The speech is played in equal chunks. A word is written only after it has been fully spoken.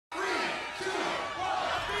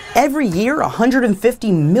Every year,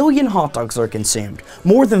 150 million hot dogs are consumed,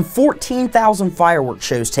 more than 14,000 fireworks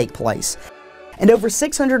shows take place, and over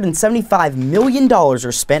 $675 million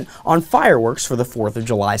are spent on fireworks for the 4th of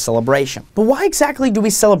July celebration. But why exactly do we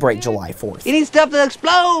celebrate July 4th? You need stuff to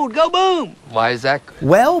explode! Go boom! Why is that?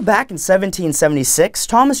 Well, back in 1776,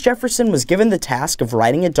 Thomas Jefferson was given the task of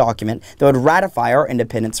writing a document that would ratify our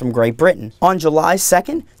independence from Great Britain. On July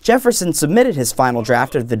 2nd, Jefferson submitted his final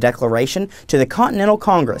draft of the Declaration to the Continental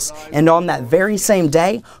Congress, and on that very same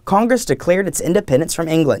day, Congress declared its independence from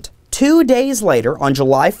England. 2 days later, on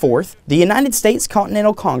July 4th, the United States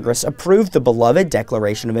Continental Congress approved the beloved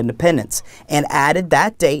Declaration of Independence and added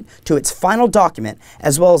that date to its final document,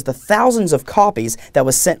 as well as the thousands of copies that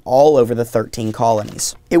was sent all over the 13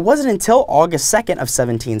 colonies. It wasn't until August 2nd of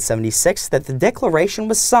 1776 that the Declaration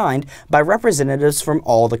was signed by representatives from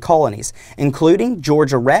all the colonies, including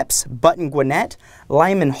Georgia Reps, Button Gwinnett,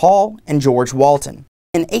 Lyman Hall, and George Walton.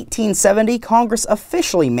 In 1870, Congress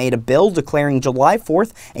officially made a bill declaring July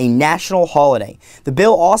 4th a national holiday. The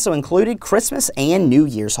bill also included Christmas and New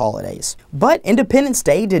Year's holidays. But Independence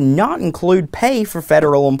Day did not include pay for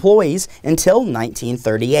federal employees until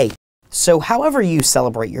 1938. So however you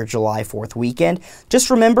celebrate your July 4th weekend, just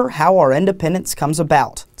remember how our independence comes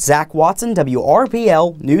about. Zach Watson,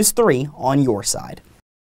 WRPL News 3 on your side.